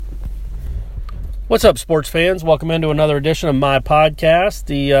What's up, sports fans? Welcome into another edition of my podcast.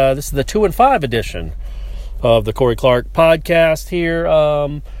 This is the 2 and 5 edition of the Corey Clark podcast here.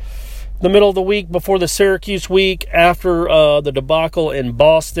 The middle of the week before the Syracuse week, after the debacle in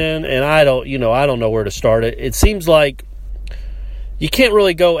Boston, and I don't know where to start it. It seems like you can't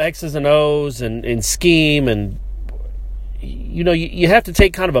really go X's and O's and scheme, and you have to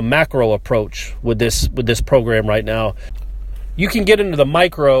take kind of a macro approach with this program right now. You can get into the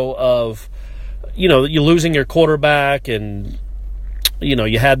micro of you're losing your quarterback, and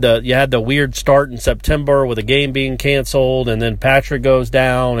you had the weird start in September with a game being canceled, and then Patrick goes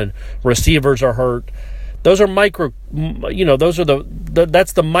down and receivers are hurt. Those are micro,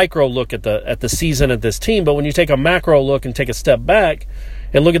 that's the micro look at the season at this team. But when you take a macro look and take a step back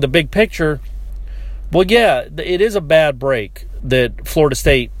and look at the big picture, well, yeah, it is a bad break that Florida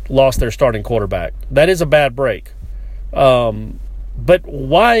State lost their starting quarterback. That is a bad break. But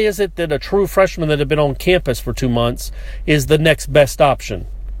why is it that a true freshman that had been on campus for 2 months is the next best option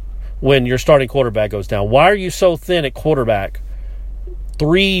when your starting quarterback goes down? Why are you so thin at quarterback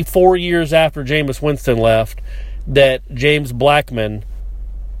 3-4 years after Jameis Winston left that James Blackman,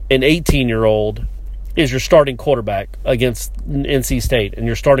 an 18-year-old, is your starting quarterback against NC State and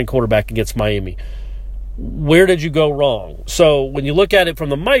your starting quarterback against Miami? Where did you go wrong? So when you look at it from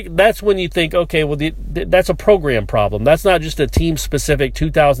the mic, that's when you think, okay, well, that's a program problem. That's not just a team-specific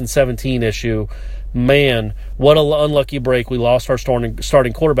 2017 issue. Man, what an unlucky break. We lost our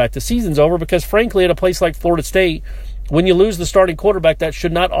starting quarterback. The season's over because, frankly, at a place like Florida State, when you lose the starting quarterback, that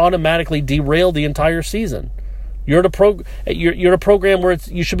should not automatically derail the entire season. You're at a program where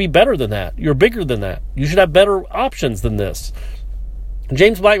you should be better than that. You're bigger than that. You should have better options than this.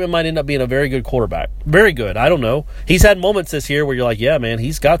 James Blackman might end up being a very good quarterback. Very good. I don't know. He's had moments this year where you're like, yeah, man,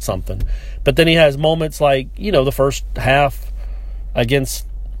 he's got something. But then he has moments like, the first half against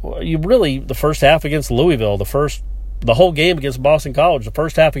Louisville, the whole game against Boston College, the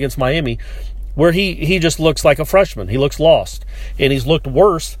first half against Miami, where he just looks like a freshman. He looks lost. And he's looked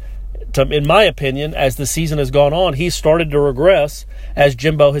worse, in my opinion, as the season has gone on. He's started to regress as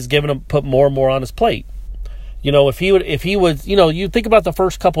Jimbo has put more and more on his plate. If he would, you think about the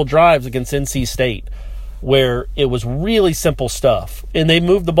first couple drives against NC State where it was really simple stuff and they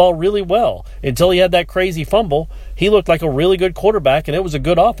moved the ball really well until he had that crazy fumble. He looked like a really good quarterback and it was a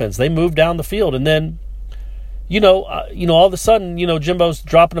good offense. They moved down the field, and then, all of a sudden, Jimbo's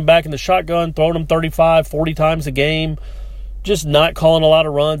dropping him back in the shotgun, throwing him 35, 40 times a game, just not calling a lot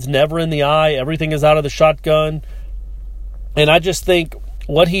of runs, never in the eye. Everything is out of the shotgun. And I just think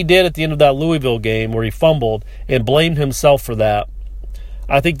what he did at the end of that Louisville game where he fumbled and blamed himself for that,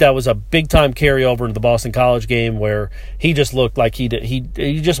 I think that was a big-time carryover into the Boston College game where he just looked like he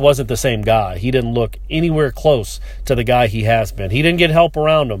just wasn't the same guy. He didn't look anywhere close to the guy he has been. He didn't get help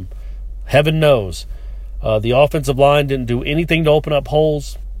around him. Heaven knows. The offensive line didn't do anything to open up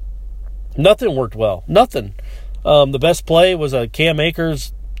holes. Nothing worked well. Nothing. The best play was a Cam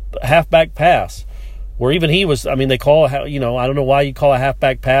Akers halfback pass, where even he was, they call, I don't know why you call a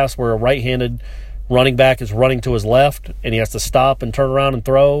halfback pass where a right-handed running back is running to his left and he has to stop and turn around and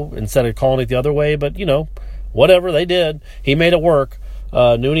throw instead of calling it the other way. But, whatever, they did. He made it work.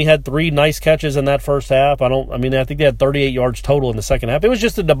 Nooney had 3 nice catches in that first half. I think they had 38 yards total in the second half. It was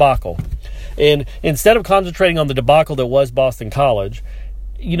just a debacle. And instead of concentrating on the debacle that was Boston College,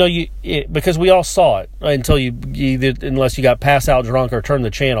 because we all saw it until unless you got pass out drunk or turned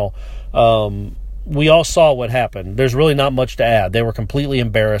the channel, we all saw what happened. There's really not much to add. They were completely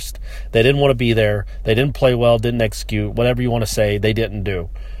embarrassed. They didn't want to be there. They didn't play well, didn't execute, whatever you want to say, they didn't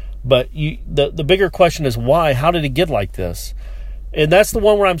do. But the bigger question is why? How did it get like this? And that's the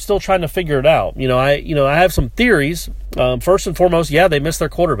one where I'm still trying to figure it out. I have some theories. First and foremost, yeah, they missed their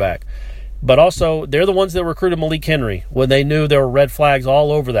quarterback. But also, they're the ones that recruited Malik Henry when they knew there were red flags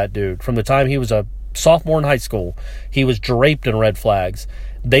all over that dude. From the time he was a sophomore in high school, he was draped in red flags.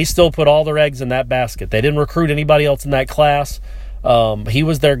 They still put all their eggs in that basket. They didn't recruit anybody else in that class. He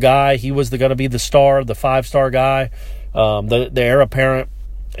was their guy. He was going to be the star, the 5-star guy, the heir apparent.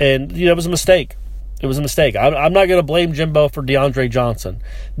 And, it was a mistake. It was a mistake. I'm not going to blame Jimbo for DeAndre Johnson.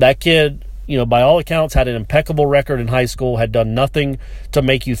 That kid, by all accounts, had an impeccable record in high school, had done nothing to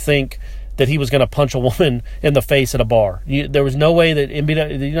make you think that he was going to punch a woman in the face at a bar. There was no way that,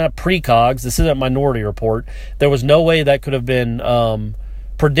 not precogs, this isn't Minority Report, there was no way that could have been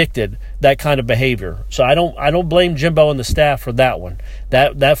predicted, that kind of behavior. So I don't blame Jimbo and the staff for that one.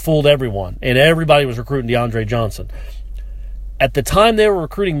 That fooled everyone, and everybody was recruiting DeAndre Johnson. At the time they were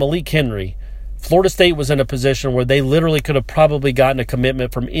recruiting Malik Henry, Florida State was in a position where they literally could have probably gotten a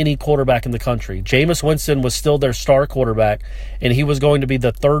commitment from any quarterback in the country. Jameis Winston was still their star quarterback, and he was going to be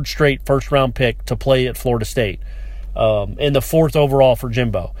the third straight first-round pick to play at Florida State, and the fourth overall for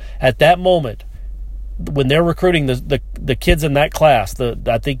Jimbo. At that moment, when they're recruiting the kids in that class,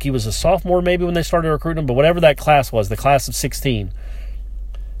 I think he was a sophomore maybe when they started recruiting him, but whatever that class was, the class of 16,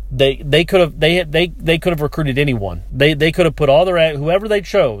 they could have recruited anyone. They could have put all their whoever they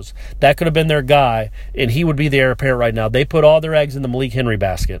chose, that could have been their guy, and he would be the heir apparent right now. They put all their eggs in the Malik Henry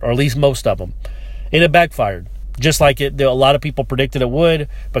basket, or at least most of them, and it backfired. Just like a lot of people predicted it would,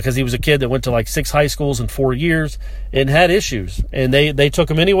 because he was a kid that went to like 6 high schools in 4 years and had issues, and they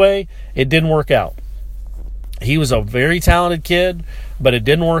took him anyway. It didn't work out. He was a very talented kid, but it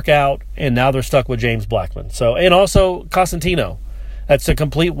didn't work out, and now they're stuck with James Blackman. So, and also Cosentino. That's a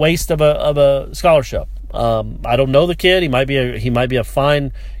complete waste of a scholarship. I don't know the kid. He might be a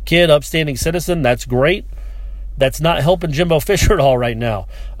fine kid, upstanding citizen. That's great. That's not helping Jimbo Fisher at all right now.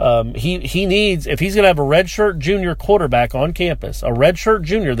 He needs, if he's going to have a redshirt junior quarterback on campus, a redshirt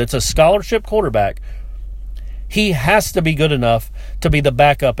junior that's a scholarship quarterback, he has to be good enough to be the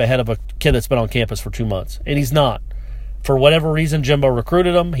backup ahead of a kid that's been on campus for 2 months. And he's not. For whatever reason, Jimbo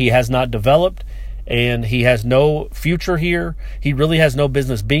recruited him. He has not developed, and he has no future here. He really has no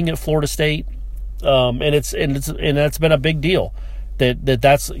business being at Florida State. And that's been a big deal.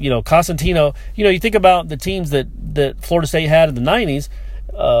 That's Cosentino. You think about the teams that Florida State had in the 90s.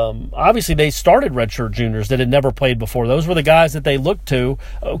 Obviously, they started redshirt juniors that had never played before. Those were the guys that they looked to.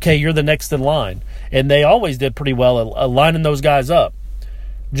 Okay, you're the next in line, and they always did pretty well at lining those guys up.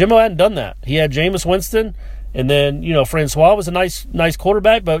 Jimbo hadn't done that. He had Jameis Winston, and then Francois was a nice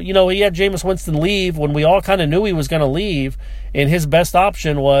quarterback, but he had Jameis Winston leave when we all kind of knew he was going to leave, and his best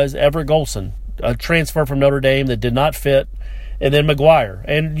option was Everett Golson, a transfer from Notre Dame that did not fit. And then McGuire.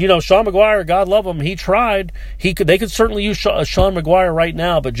 And, Sean McGuire, God love him, he tried. They could certainly use Sean McGuire right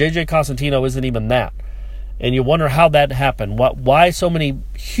now, but J.J. Cosentino isn't even that. And you wonder how that happened. Why so many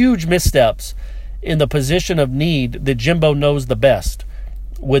huge missteps in the position of need that Jimbo knows the best?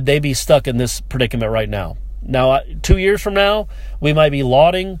 Would they be stuck in this predicament right now? Now, 2 years from now, we might be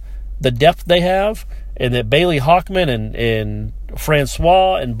lauding the depth they have, and that Bailey Hawkman and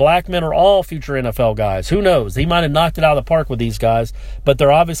Francois and Blackman are all future NFL guys. Who knows? He might have knocked it out of the park with these guys, but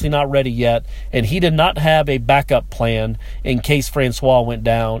they're obviously not ready yet, and he did not have a backup plan in case Francois went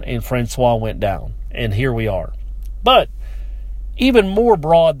down, and Francois went down. And here we are. But even more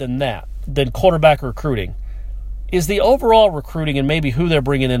broad than that, than quarterback recruiting, is the overall recruiting and maybe who they're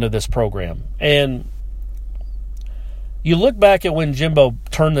bringing into this program. And you look back at when Jimbo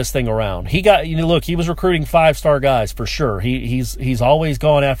turned this thing around. He was recruiting 5-star guys for sure. He's always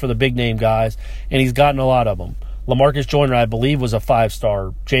gone after the big name guys, and he's gotten a lot of them. LaMarcus Joyner, I believe, was a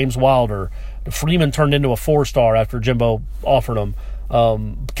 5-star. James Wilder. Freeman turned into a 4-star after Jimbo offered him.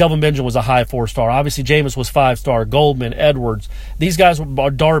 Kelvin Benjamin was a high 4-star. Obviously, Jameis was 5-star. Goldman, Edwards. These guys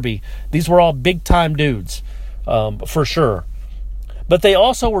were Darby. These were all big-time dudes, for sure. But they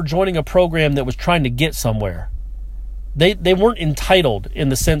also were joining a program that was trying to get somewhere. They weren't entitled in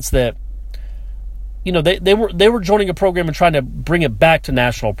the sense that, they were joining a program and trying to bring it back to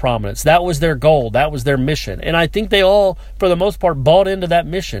national prominence. That was their goal. That was their mission. And I think they all, for the most part, bought into that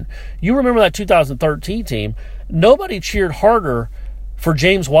mission. You remember that 2013 team. Nobody cheered harder for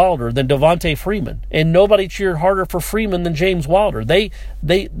James Wilder than Devontae Freeman. And nobody cheered harder for Freeman than James Wilder. They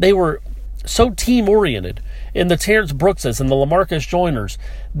were so team-oriented. And the Terrence Brookses and the LaMarcus Joyners,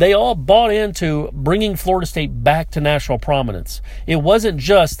 they all bought into bringing Florida State back to national prominence. It wasn't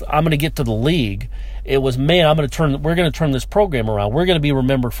just, I'm going to get to the league. It was, man, we're going to turn this program around. We're going to be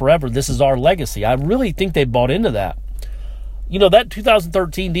remembered forever. This is our legacy. I really think they bought into that. That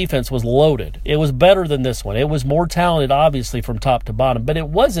 2013 defense was loaded. It was better than this one. It was more talented, obviously, from top to bottom, but it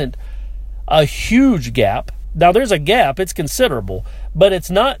wasn't a huge gap. Now, there's a gap. It's considerable, but it's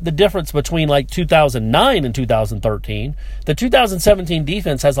not the difference between like 2009 and 2013. The 2017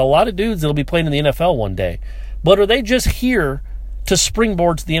 defense has a lot of dudes that will be playing in the NFL one day, but are they just here to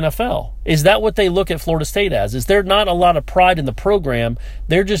springboard to the NFL? Is that what they look at Florida State as? Is there not a lot of pride in the program?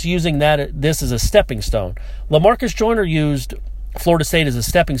 They're just using this as a stepping stone. LaMarcus Joyner used Florida State as a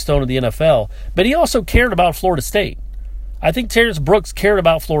stepping stone to the NFL, but he also cared about Florida State. I think Terrence Brooks cared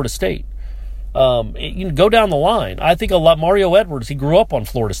about Florida State. You can go down the line. I think a lot. Mario Edwards, he grew up on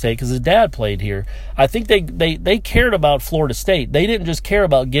Florida State because his dad played here. I think they cared about Florida State. They didn't just care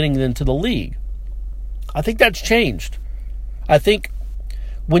about getting into the league. I think that's changed. I think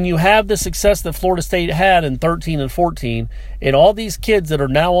when you have the success that Florida State had in 13 and 14, and all these kids that are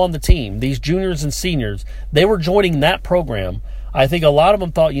now on the team, these juniors and seniors, they were joining that program. I think a lot of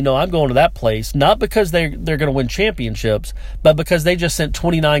them thought, I'm going to that place, not because they're going to win championships, but because they just sent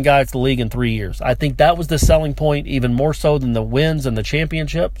 29 guys to the league in 3 years. I think that was the selling point, even more so than the wins and the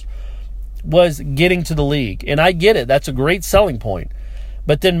championships, was getting to the league. And I get it. That's a great selling point.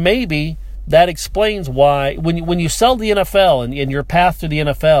 But then maybe that explains why when you sell the NFL and your path to the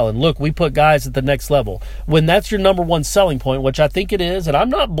NFL, and look, we put guys at the next level, when that's your number one selling point, which I think it is, and I'm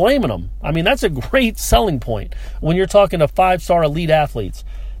not blaming them. I mean, that's a great selling point. When you're talking to 5-star elite athletes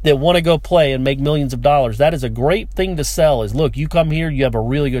that want to go play and make millions of dollars, that is a great thing to sell is, look, you come here, you have a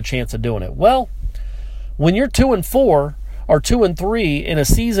really good chance of doing it. Well, when you're 2-4 or 2-3 and a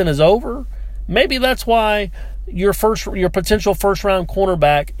season is over, maybe that's why your potential first-round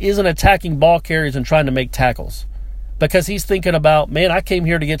cornerback isn't attacking ball carriers and trying to make tackles, because he's thinking about, man, I came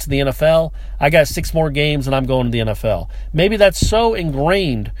here to get to the NFL. I got 6 more games and I'm going to the NFL. Maybe that's so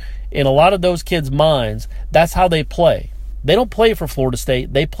ingrained in a lot of those kids' minds. That's how they play. They don't play for Florida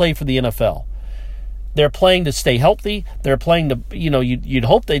State. They play for the NFL. They're playing to stay healthy. They're playing to, you'd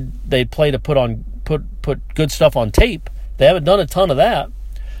hope they'd play to put good stuff on tape. They haven't done a ton of that,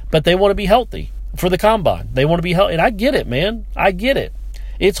 but they want to be healthy for the combine. They want to be healthy. And I get it, man. I get it.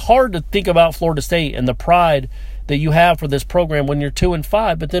 It's hard to think about Florida State and the pride that you have for this program when you're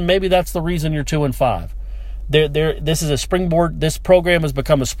 2-5, but then maybe that's the reason you're 2-5. This is a springboard. This program has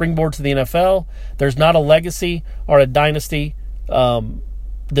become a springboard to the NFL. There's not a legacy or a dynasty that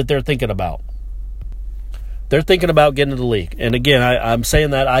they're thinking about. They're thinking about getting to the league. And again, I'm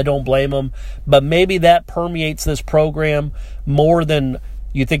saying that I don't blame them, but maybe that permeates this program more than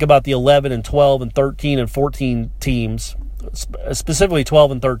you think about the 11 and 12 and 13 and 14 teams, specifically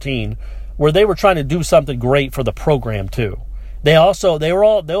 12 and 13, where they were trying to do something great for the program too. All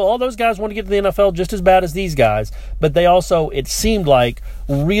those guys want to get to the NFL just as bad as these guys, but they also, it seemed like,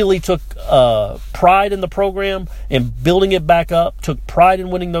 really took pride in the program and building it back up, took pride in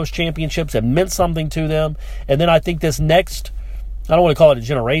winning those championships. It meant something to them. And then I think this next, I don't want to call it a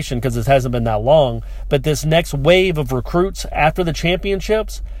generation because it hasn't been that long, but this next wave of recruits after the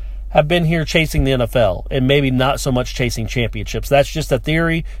championships have been here chasing the NFL and maybe not so much chasing championships. That's just a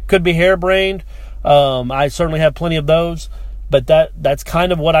theory. Could be harebrained. I certainly have plenty of those. But that's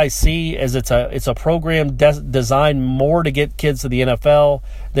kind of what I see, as it's a program designed more to get kids to the NFL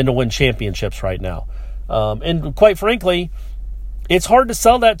than to win championships right now. And quite frankly, it's hard to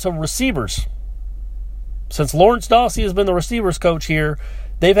sell that to receivers. Since Lawrence Dawsey has been the receivers coach here,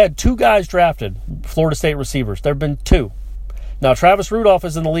 they've had 2 guys drafted, Florida State receivers. There have been 2. Now, Travis Rudolph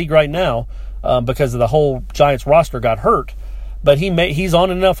is in the league right now because of the whole Giants roster got hurt. But he's on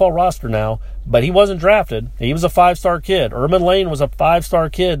an NFL roster now, but he wasn't drafted. He was a 5-star kid. Erman Lane was a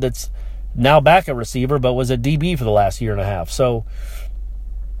 5-star kid that's now back at receiver, but was a DB for the last year and a half. So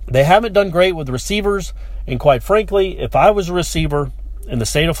they haven't done great with receivers. And quite frankly, if I was a receiver in the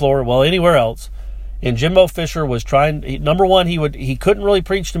state of Florida, well, anywhere else, and Jimbo Fisher was trying, number one, he couldn't really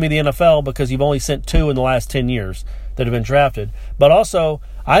preach to me the NFL because you've only sent 2 in the last 10 years that have been drafted. But also,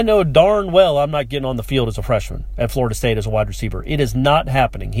 I know darn well I'm not getting on the field as a freshman at Florida State as a wide receiver. It is not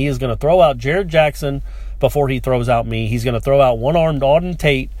happening. He is going to throw out Jared Jackson before he throws out me. He's going to throw out one-armed Auden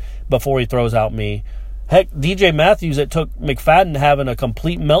Tate before he throws out me. Heck, DJ Matthews, it took McFadden having a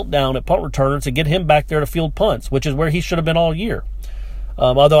complete meltdown at punt returner to get him back there to field punts, which is where he should have been all year.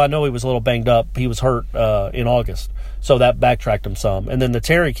 Although I know he was a little banged up. He was hurt in August, so that backtracked him some. And then the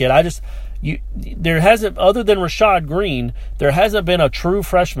Terry kid, there hasn't, other than Rashad Green, there hasn't been a true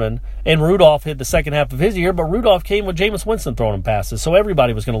freshman, and Rudolph hit the second half of his year, but Rudolph came with Jameis Winston throwing him passes, so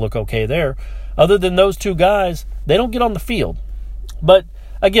everybody was going to look okay there. Other than those 2 guys, they don't get on the field. But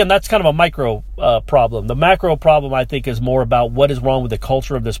again, that's kind of a micro problem. The macro problem, I think, is more about what is wrong with the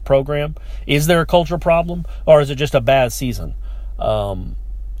culture of this program. Is there a culture problem, or is it just a bad season?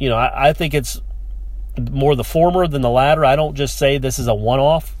 I think it's more the former than the latter. I don't just say this is a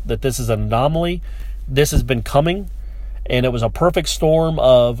one-off, that this is an anomaly. This has been coming, and it was a perfect storm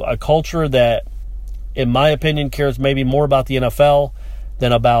of a culture that, in my opinion, cares maybe more about the NFL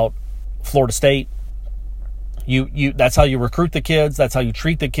than about Florida State. That's how you recruit the kids. That's how you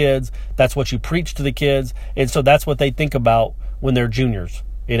treat the kids. That's what you preach to the kids. And so that's what they think about when they're juniors.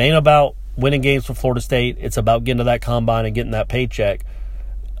 It ain't about winning games for Florida State. It's about getting to that combine and getting that paycheck.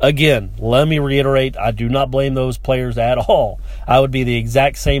 Again, let me reiterate, I do not blame those players at all. I would be the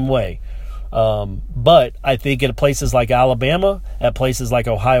exact same way. But I think at places like Alabama, at places like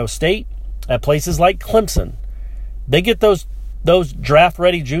Ohio State, at places like Clemson, they get those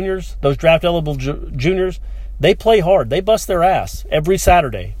draft-ready juniors, those draft-eligible juniors, they play hard. They bust their ass every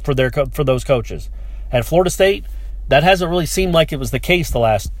Saturday for those coaches. At Florida State, that hasn't really seemed like it was the case the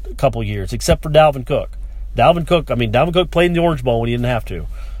last couple years, except for Dalvin Cook. Dalvin Cook played in the Orange Bowl when he didn't have to.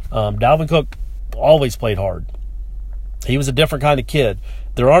 Dalvin Cook always played hard. He was a different kind of kid.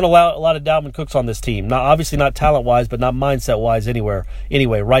 There aren't a lot of Dalvin Cooks on this team. Obviously not talent-wise, but not mindset-wise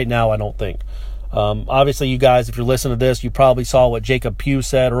anyway, right now I don't think. Obviously, you guys, if you're listening to this, you probably saw what Jacob Pugh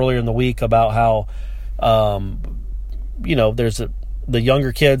said earlier in the week about how, there's the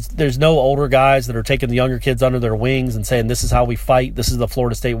younger kids. There's no older guys that are taking the younger kids under their wings and saying, this is how we fight. This is the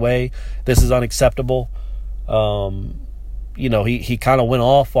Florida State way. This is unacceptable. He kind of went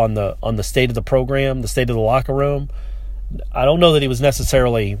off on the state of the program, the state of the locker room. I don't know that he was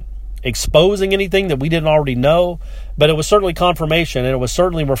necessarily exposing anything that we didn't already know, but it was certainly confirmation, and it was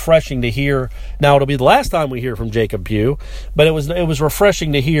certainly refreshing to hear. Now, it'll be the last time we hear from Jacob Pugh, but it was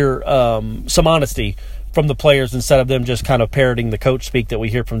refreshing to hear some honesty from the players instead of them just kind of parroting the coach speak that we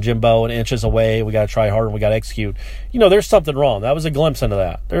hear from Jimbo and inches away. We got to try harder and we got to execute. There's something wrong. That was a glimpse into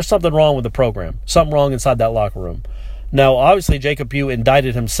that. There's something wrong with the program, something wrong inside that locker room. Now, obviously, Jacob Pugh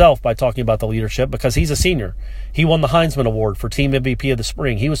indicted himself by talking about the leadership because he's a senior. He won the Heisman Award for Team MVP of the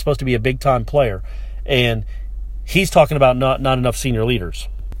spring. He was supposed to be a big-time player, and he's talking about not enough senior leaders.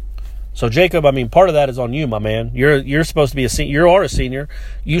 So, Jacob, part of that is on you, my man. You're supposed to be a senior. You are a senior.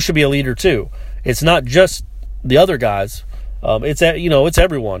 You should be a leader too. It's not just the other guys. It's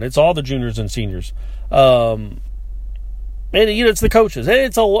everyone. It's all the juniors and seniors. And it's the coaches. Hey,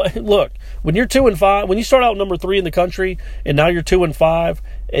 look, when you're 2-5, when you start out number 3 in the country, and now you're 2-5,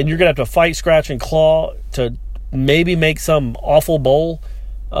 and you're gonna have to fight, scratch, and claw to maybe make some awful bowl,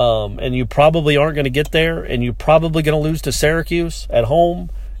 and you probably aren't going to get there, and you're probably going to lose to Syracuse at home,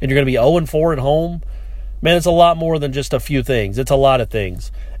 and you're going to be 0-4 at home. Man, it's a lot more than just a few things. It's a lot of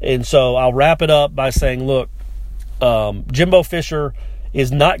things. And so I'll wrap it up by saying, look, Jimbo Fisher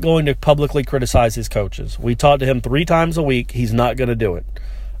is not going to publicly criticize his coaches. We talk to him 3 times a week. He's not going to do it.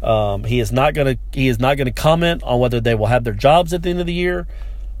 He is not going to comment on whether they will have their jobs at the end of the year.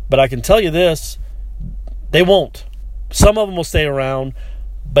 But I can tell you this, they won't. Some of them will stay around,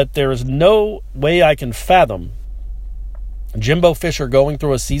 but there is no way I can fathom Jimbo Fisher going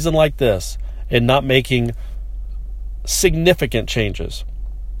through a season like this and not making significant changes.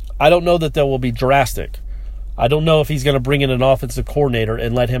 I don't know that they will be drastic. I don't know if he's going to bring in an offensive coordinator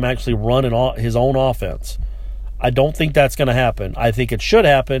and let him actually run his own offense. I don't think that's going to happen. I think it should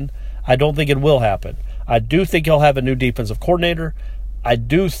happen. I don't think it will happen. I do think he'll have a new defensive coordinator. I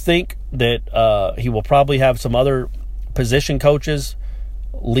do think that he will probably have some other position coaches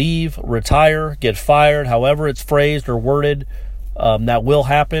leave, retire, get fired, however it's phrased or worded. That will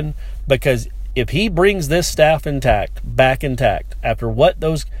happen, because if he brings this staff back intact, after what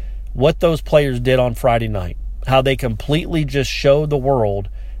those players did on Friday night, how they completely just showed the world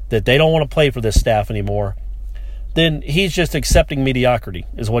that they don't want to play for this staff anymore, then he's just accepting mediocrity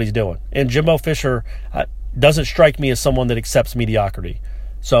is what he's doing. And Jimbo Fisher doesn't strike me as someone that accepts mediocrity.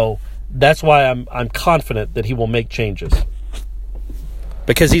 So that's why I'm confident that he will make changes.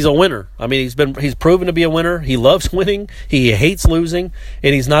 Because he's a winner. I mean, he's proven to be a winner. He loves winning. He hates losing,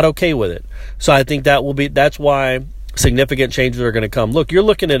 and he's not okay with it. So I think that's why significant changes are going to come. Look, you're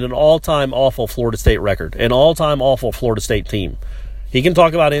looking at an all-time awful Florida State record, an all-time awful Florida State team. He can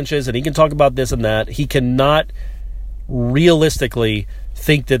talk about inches, and he can talk about this and that. He cannot realistically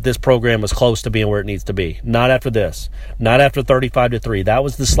think that this program is close to being where it needs to be. Not after this. Not after 35-3. That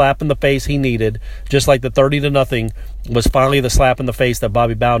was the slap in the face he needed, just like the 30-0 was finally the slap in the face that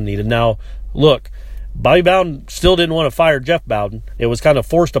Bobby Bowden needed. Now, look, Bobby Bowden still didn't want to fire Jeff Bowden. It was kind of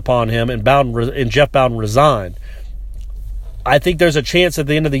forced upon him, and Jeff Bowden resigned. I think there's a chance at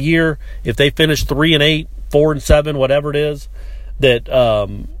the end of the year, if they finish 3-8, 4-7, whatever it is, that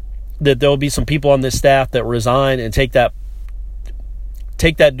there will be some people on this staff that resign and take that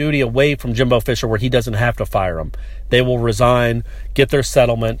duty away from Jimbo Fisher, where he doesn't have to fire them. They will resign, get their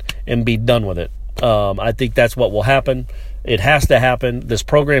settlement, and be done with it. I think that's what will happen. It has to happen. This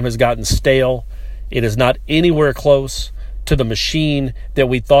program has gotten stale. It is not anywhere close to the machine that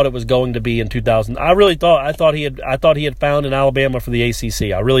we thought it was going to be in 2000. I thought he had found an Alabama for the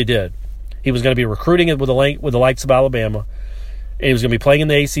ACC. I really did. He was going to be recruiting it with the likes of Alabama, and he was going to be playing in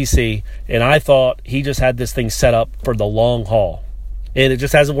the ACC. And I thought he just had this thing set up for the long haul, and it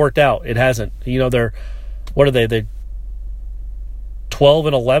just hasn't worked out. It hasn't. They're what are they? They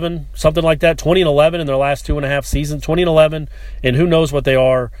 12-11, something like that. 20-11 in their last 2.5 seasons. 20-11, and who knows what they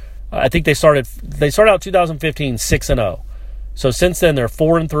are. I think they started out 2015 6-0. So since then they're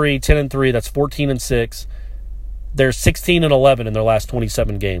 4-3, 10-3. That's 14-6. They're 16-11 in their last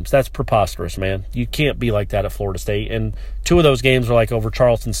 27 games. That's preposterous, man. You can't be like that at Florida State. And 2 of those games are like over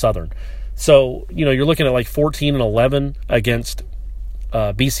Charleston Southern. So you're looking at like 14-11 against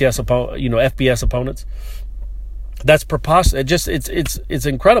FBS opponents. That's preposterous. It's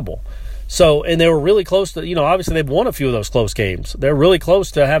incredible. So, and they were really close to, obviously they've won a few of those close games. They're really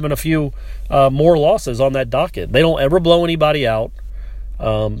close to having a few more losses on that docket. They don't ever blow anybody out.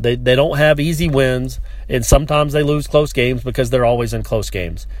 They don't have easy wins, and sometimes they lose close games because they're always in close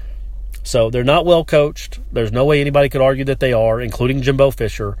games. So they're not well coached. There's no way anybody could argue that they are, including Jimbo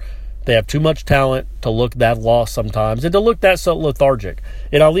Fisher. They have too much talent to look that lost sometimes and to look that so lethargic.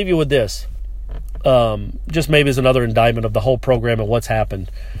 And I'll leave you with this. Just maybe as another indictment of the whole program and what's happened.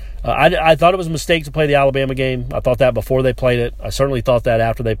 I thought it was a mistake to play the Alabama game. I thought that before they played it. I certainly thought that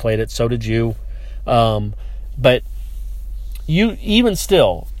after they played it. So did you. But you even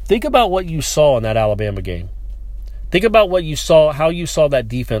still, think about what you saw in that Alabama game. Think about what you saw, how you saw that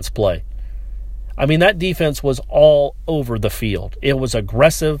defense play. I mean, that defense was all over the field. It was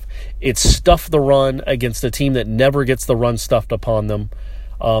aggressive. It stuffed the run against a team that never gets the run stuffed upon them.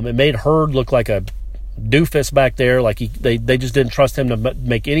 It made Hurd look like a doofus back there, like they just didn't trust him to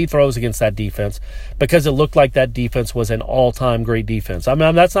make any throws against that defense because it looked like that defense was an all-time great defense. I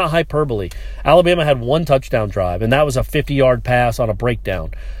mean, that's not hyperbole. Alabama had one touchdown drive, and that was a 50-yard pass on a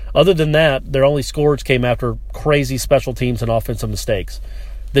breakdown. Other than that, their only scores came after crazy special teams and offensive mistakes.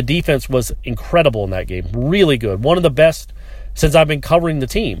 The defense was incredible in that game, really good. One of the best since I've been covering the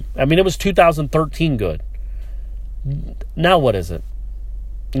team. I mean, it was 2013 good. Now what is it?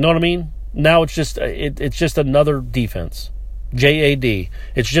 You know what I mean? Now it's just another defense. JAD.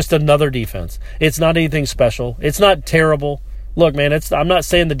 It's just another defense. It's not anything special. It's not terrible. Look, man, I'm not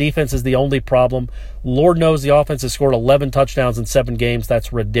saying the defense is the only problem. Lord knows the offense has scored 11 touchdowns in 7 games.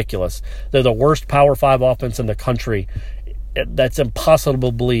 That's ridiculous. They're the worst Power 5 offense in the country. That's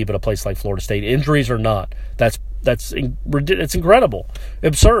impossible to believe at a place like Florida State. Injuries or not. It's incredible.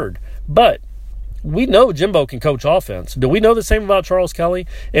 Absurd. But we know Jimbo can coach offense. Do we know the same about Charles Kelly?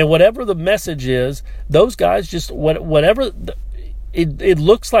 And whatever the message is, those guys just whatever. It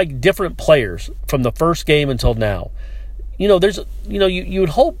looks like different players from the first game until now. You would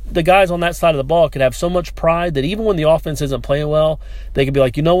hope the guys on that side of the ball could have so much pride that even when the offense isn't playing well, they could be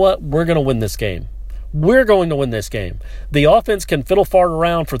like, you know what, we're going to win this game. We're going to win this game. The offense can fiddle fart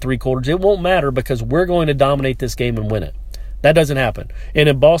around for 3 quarters. It won't matter because we're going to dominate this game and win it. That doesn't happen. And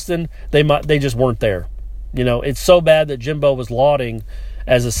in Boston, they just weren't there. It's so bad that Jimbo was lauding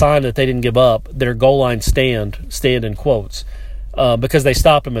as a sign that they didn't give up their goal line stand in quotes, because they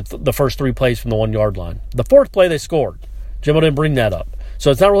stopped him at the first 3 plays from the 1-yard line. The 4th play they scored. Jimbo didn't bring that up. So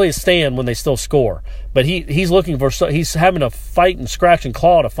it's not really a stand when they still score. But he's having to fight and scratch and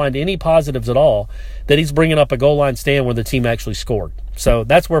claw to find any positives at all that he's bringing up a goal line stand where the team actually scored. So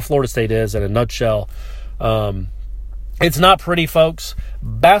that's where Florida State is in a nutshell. It's not pretty, folks.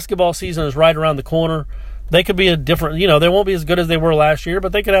 Basketball season is right around the corner. They could be a different, they won't be as good as they were last year,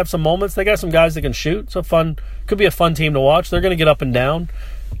 but they could have some moments. They got some guys that can shoot. Could be a fun team to watch. They're going to get up and down.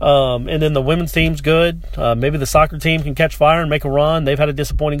 And then the women's team's good. Maybe the soccer team can catch fire and make a run. They've had a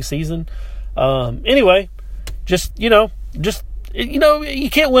disappointing season. Anyway, you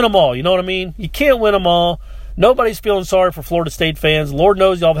can't win them all. You know what I mean? You can't win them all. Nobody's feeling sorry for Florida State fans. Lord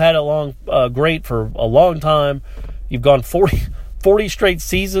knows y'all have had it great for a long time. You've gone 40 straight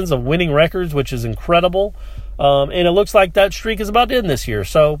seasons of winning records, which is incredible. And it looks like that streak is about to end this year.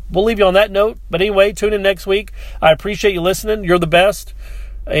 So we'll leave you on that note. But anyway, tune in next week. I appreciate you listening. You're the best.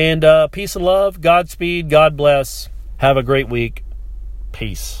 And peace and love. Godspeed. God bless. Have a great week.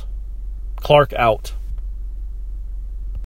 Peace. Clark out.